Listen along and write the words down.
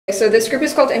So this group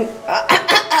is called You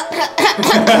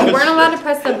weren't allowed to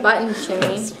press the button,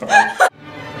 Shimmy.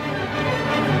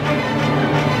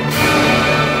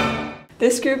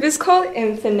 This group is called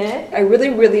Infinite. I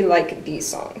really like these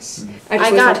songs. I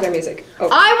just listen to their music. Oh.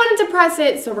 I wanted to press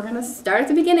it, so we're gonna start at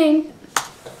the beginning.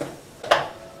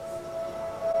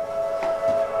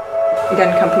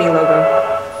 Again, company logo.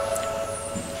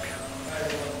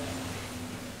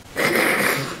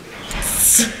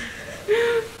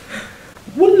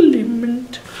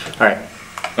 Alright.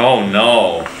 Oh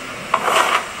no.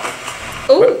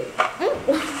 Oh.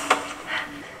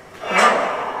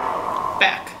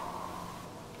 Back.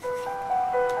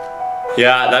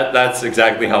 Yeah, that's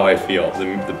exactly how I feel.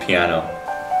 The piano.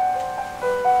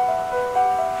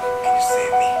 Can you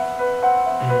save me?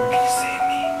 Can you save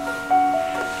me?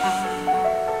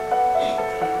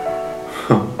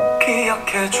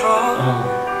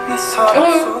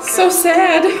 Oh, so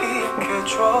sad.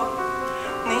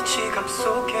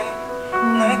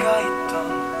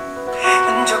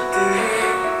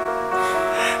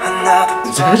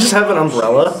 Does I just have an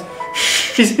umbrella?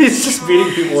 He's just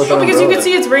beating people with an umbrella. Because you can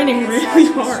see it's raining really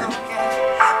hard.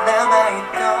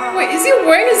 Wait, is he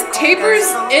wearing his tapers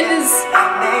in his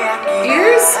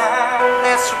ears?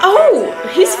 Oh,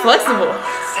 he's flexible.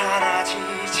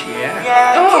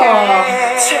 Yeah.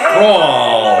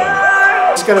 Oh.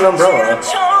 He's got an umbrella.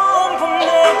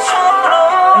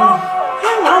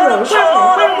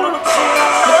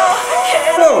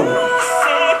 Whoa.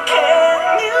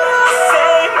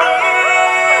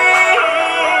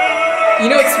 You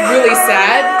know it's really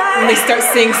sad when they start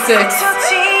saying 6.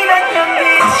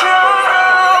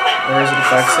 Or is it a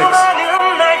 5/6?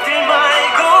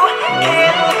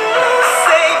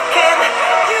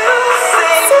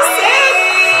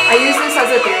 I use this as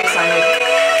a theory assignment.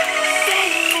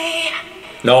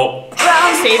 No.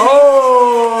 Save me.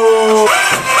 Oh.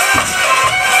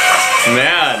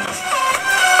 Man.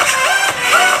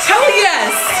 Hell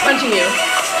yes! Punching you.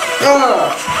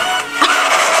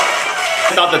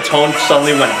 I thought the tone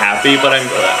suddenly went happy, but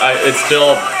it's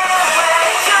a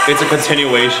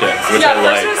continuation, which I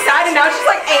like. First it was sad and now it's just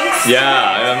like angst.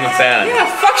 Yeah, I'm a fan. Yeah,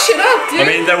 fuck shit up, dude. I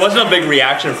mean, there wasn't a big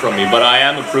reaction from me, but I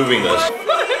am approving this.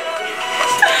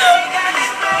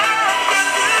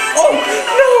 Oh,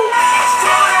 no!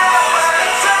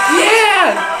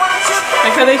 Yeah!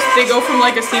 Like how they go from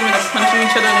like a scene where they're punching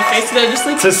each other in the face to they're just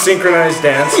like... It's a synchronized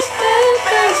dance.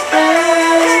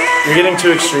 You're getting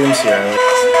too extremes here.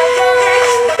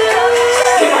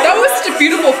 That was such a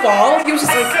beautiful fall. He was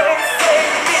just like...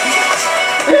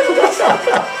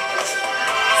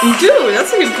 Dude,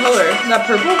 that's a good color. That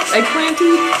purple,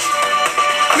 eggplanty.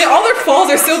 I mean, all their falls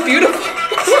are so beautiful.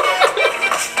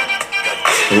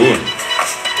 Ooh.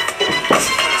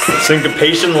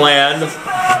 Syncopation land.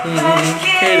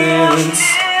 Cadence.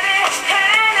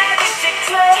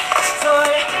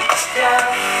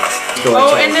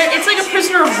 Oh, and it's like a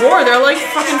prisoner of war. They're like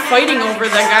fucking fighting over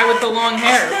that guy with the long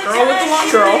hair. Girl with the long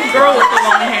Girl with the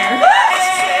long hair.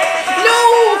 No!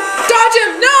 Dodge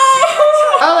him! No!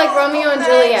 Oh, like Romeo and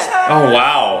Juliet. Oh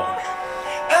wow.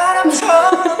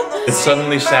 It's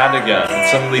suddenly sad again.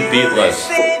 It's suddenly beatless.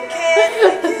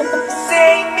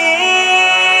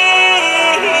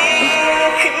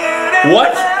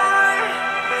 What?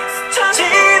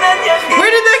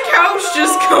 Where did that couch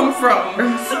just come from?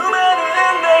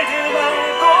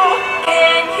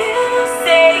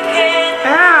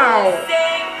 Ow!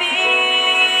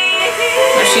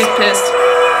 Oh, she's pissed.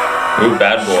 Ooh,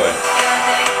 bad boy.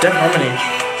 Dead harmony.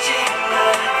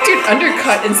 Dude,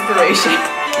 undercut inspiration.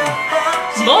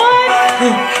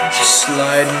 Just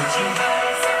sliding.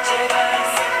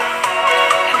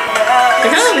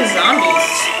 They're kind of like zombies.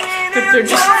 But they're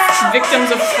just victims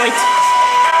of fight.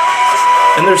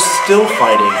 And they're still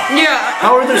fighting. Yeah.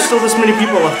 How are there still this many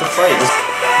people left to fight?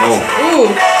 Oh. Ooh.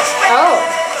 Oh.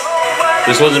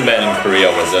 This wasn't banned in Korea,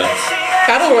 was it?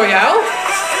 Battle Royale?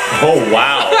 Oh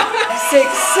wow. 6,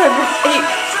 7, 8.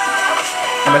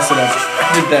 I messed it up.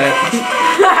 I did that.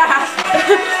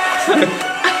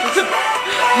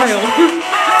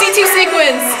 D2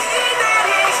 sequence!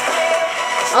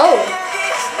 Oh.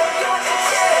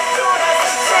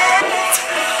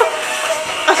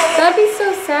 That'd be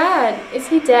so sad. Is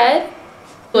he dead?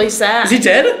 Really sad. Is he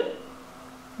dead?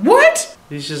 What?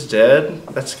 He's just dead?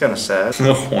 That's kind of sad.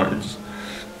 The horns.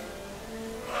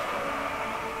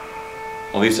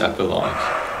 All these epilogues.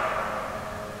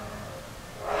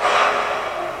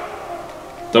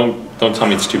 Don't tell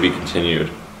me it's to be continued.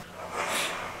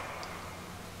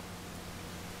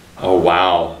 Oh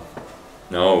wow.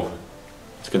 No.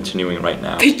 It's continuing right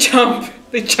now. They jump.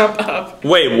 They jump up.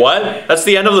 Wait, what? That's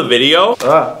the end of the video?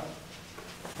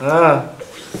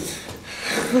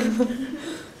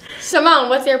 Simone,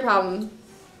 what's your problem?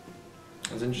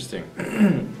 That's interesting.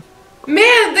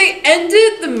 Man, they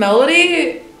ended the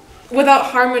melody without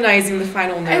harmonizing the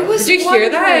final note. Did you hear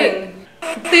that?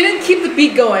 They didn't keep the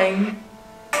beat going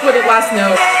for the last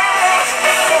note.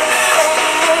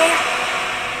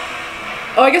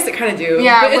 Oh, I guess it kind of do.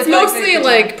 Yeah, but it's mostly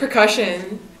like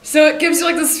percussion. So it gives you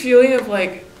like this feeling of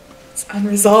like it's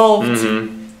unresolved.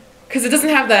 Because it doesn't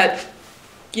have that,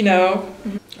 you know.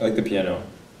 I like the piano.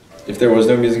 If there was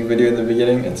no music video in the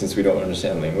beginning, and since we don't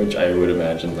understand language, I would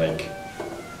imagine like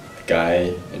a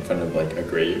guy in front of like a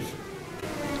grave.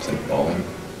 It's like bawling.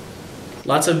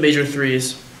 Lots of major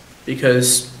threes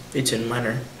because it's in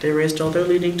minor. They raised all their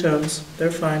leading tones.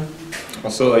 They're fine.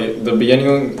 Also, like the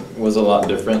beginning was a lot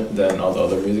different than all the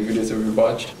other music videos that we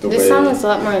watched. This song was a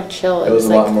lot more chill. It was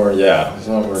a lot more, yeah. It was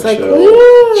a lot more it's chill. Like,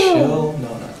 woo! Chill?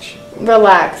 No, not chill.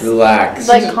 Relax. Relaxed.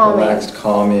 Like calming. Relaxed,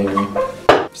 calming,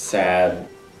 sad,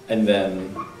 and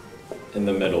then in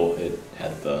the middle it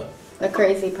had the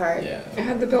crazy part. Yeah. It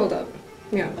had the build up.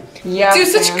 Yeah. Yeah. Dude,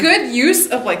 such good use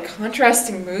of like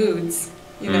contrasting moods,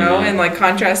 you know, and like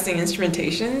contrasting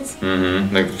instrumentations.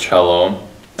 Like the cello.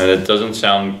 And it doesn't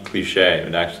sound cliche.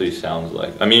 It actually sounds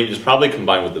like. I mean, it's probably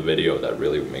combined with the video that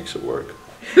really makes it work.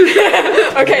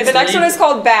 Okay, the next one is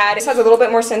called Bad. It has a little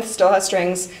bit more synth, still has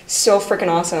strings. So freaking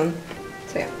awesome.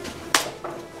 So yeah.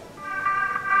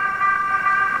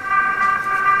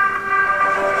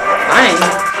 Fine.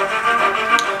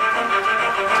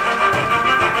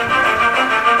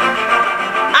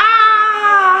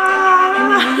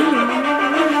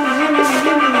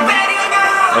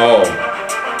 Oh.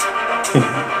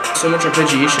 So much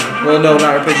arpeggiation. Well, no,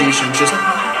 not arpeggiation. Just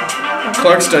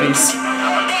Clark studies.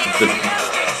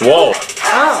 Whoa.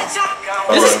 Oh.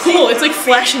 This is cool. It's like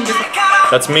flashing different.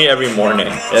 That's me every morning.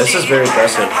 Yeah, this is very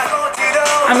impressive.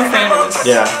 I'm a fan of this.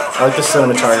 Yeah, I like the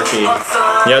cinematography.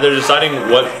 Yeah, they're deciding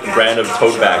what brand of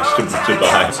tote bags to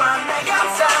buy.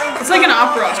 It's like an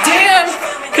opera. Damn!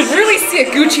 Could really see a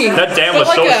Gucci. That damn but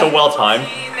was like so well timed.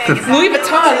 Louis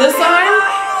Vuitton this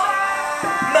time.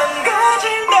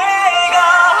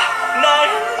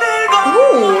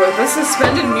 Ooh, the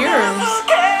suspended mirrors.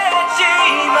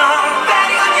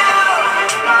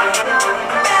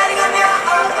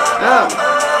 Oh.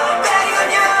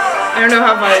 I don't know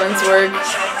how violins work.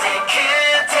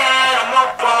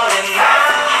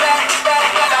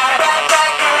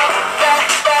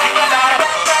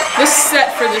 The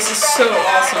set for this is so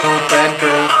awesome. Oh, bad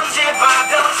girl.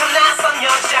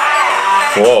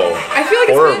 Whoa. I feel like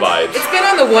Horror vibes. it's been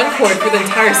on the one chord for the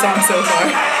entire song so far.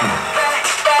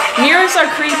 Mirrors are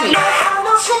creepy.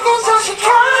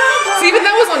 See, even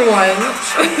that was on one.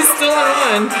 It's still on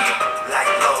one.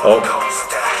 Oh.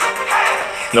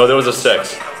 No, there was a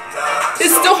 6.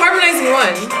 It's still harmonizing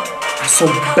one. So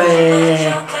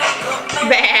bad.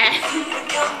 Bah.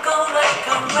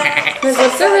 His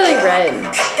lips are really red.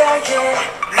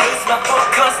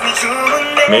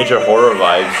 Major horror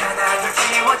vibes.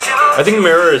 I think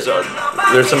mirrors are,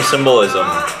 there's some symbolism.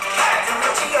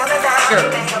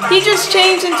 He just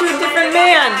changed into a different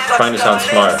man. Trying to sound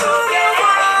smart.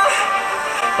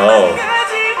 Oh.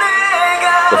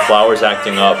 The flower's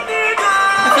acting up.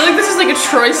 I feel like this is like a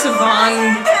Troye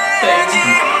Sivan thing.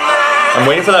 I'm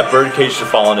waiting for that birdcage to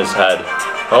fall on his head.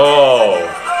 Oh.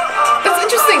 That's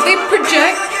interesting. They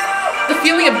project the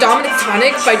feeling of dominant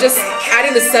tonic by just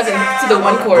adding the 7th to the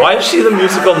one chord. Why is she the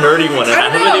musical nerdy one? And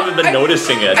I don't haven't know. even been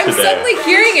noticing it I'm today. suddenly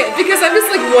hearing it because I'm just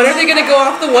like, when are they gonna go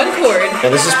off the one chord? Yeah,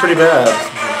 this is pretty bad.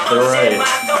 They're right.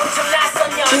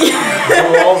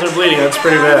 The walls are bleeding. That's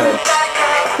pretty bad.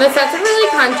 The sets are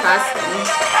really contrasting.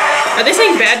 Are they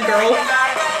saying bad girl?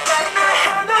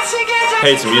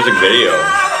 Hey, it's a music video.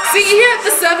 See, you hear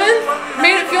the 7th?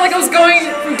 Made it feel like I was going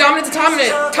from dominant to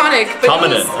tonic. But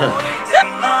Dominant.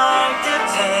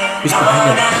 Who's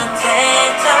behind him?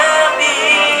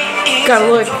 Gotta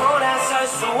look. Is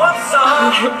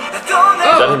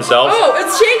that himself? Oh,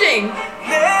 it's changing!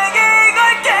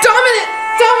 Dominant!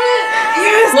 Dominant!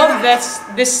 Yes! Love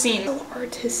this scene. So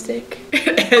artistic.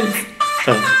 And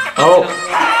Oh.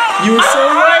 You were so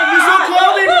right. You so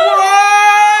close. What?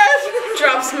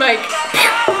 drops mic. Is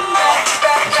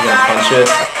he gonna punch it?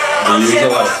 They use a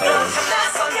lot of silence.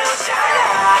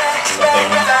 Nothing.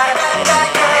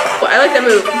 I like that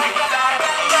move.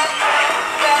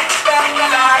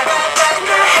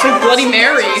 It's like Bloody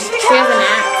Mary. She has an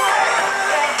axe.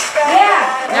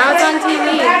 Yeah. Now it's on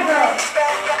TV.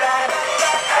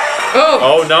 Oh!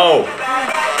 Oh no.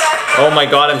 Oh my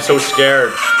god, I'm so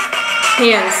scared.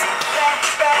 Hands.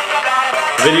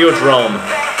 Videodrome.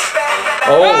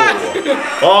 Oh.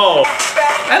 Oh.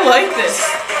 I like this.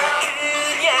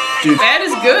 Dude. Bad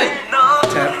is good.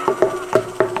 Tap.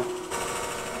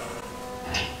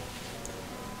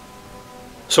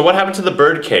 So what happened to the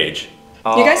bird cage?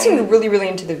 You guys seem really, really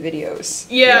into the videos.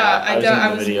 Yeah,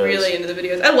 I was really into the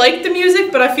videos. I liked the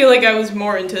music, but I feel like I was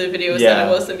more into the videos than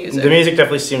I was the music. The music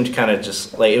definitely seemed kind of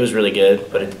just like, it was really good,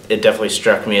 but it definitely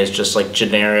struck me as just like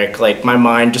generic. Like my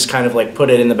mind just kind of like put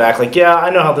it in the back, like, yeah, I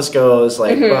know how this goes.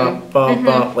 Like bump, bump,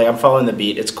 bump. Like I'm following the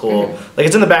beat. It's cool. Like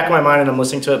it's in the back of my mind and I'm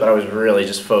listening to it, but I was really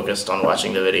just focused on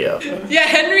watching the video. Yeah,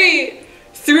 Henry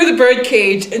threw the bird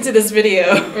cage into this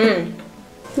video.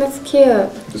 That's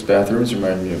cute. Those bathrooms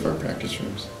remind me of our practice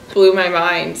rooms. Blew my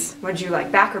mind. What'd you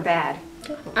like, back or bad?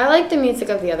 I like the music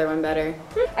of the other one better.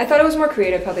 I thought it was more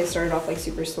creative how they started off like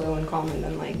super slow and calm and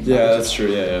then like... Yeah, that's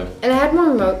true, yeah. And it had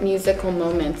more musical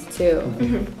moments too.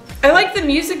 I like the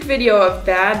music video of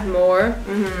Bad more,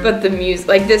 but the music,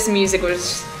 like this music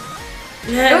was...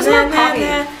 It was more poppy.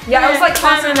 Yeah, it was like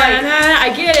constant like...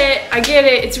 I get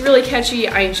it, it's really catchy,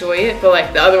 I enjoy it, but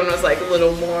like the other one was like a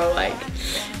little more like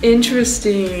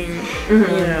interesting, you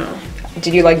know.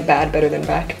 Did you like Bad better than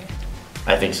Back?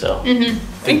 I think so. I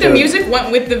think the music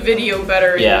went with the video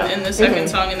better in the second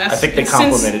song, and that's... I think they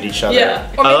complemented each other.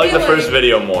 Yeah. I like the first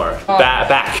video more.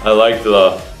 Back. I like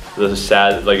the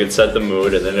sad, like it set the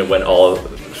mood and then it went all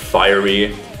fiery,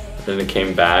 and then it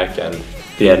came back and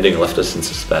the ending left us in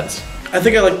suspense. I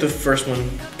think I like the first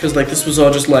one because like this was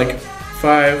all just like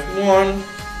 5-1,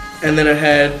 and then it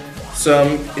had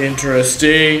some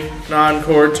interesting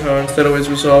non-chord tones that always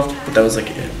resolved, but that was like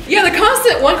it. Yeah, the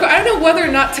constant one chord. I don't know whether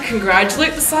or not to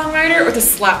congratulate the songwriter or to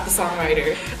slap the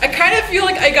songwriter. I kind of feel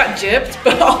like I got gypped,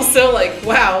 but also like,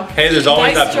 wow. Hey, there's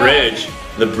always nice that job. bridge.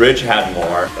 The bridge had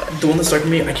more. The one that struck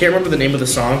me, I can't remember the name of the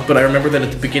song, but I remember that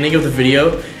at the beginning of the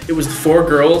video, it was the 4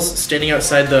 girls standing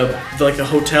outside the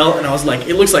hotel, and I was like,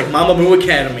 it looks like Mamamoo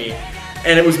Academy.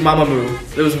 And it was Mamamoo.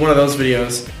 It was one of those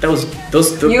videos. That was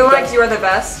You liked You Are the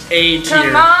Best? A tier.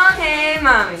 Come on, hey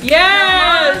mommy.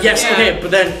 Yes! Yes, okay, but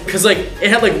then, cause like,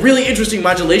 it had like really interesting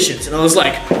modulations, and I was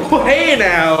like, oh, hey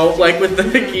now, like with the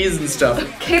keys and stuff.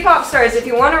 K-pop stars, if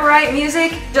you want to write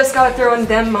music, just gotta throw in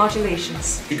them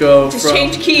modulations. You go Just from,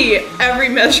 change key every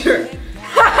measure.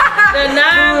 Na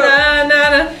na na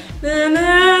na na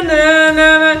na na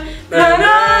na na na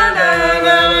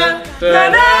na na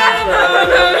na.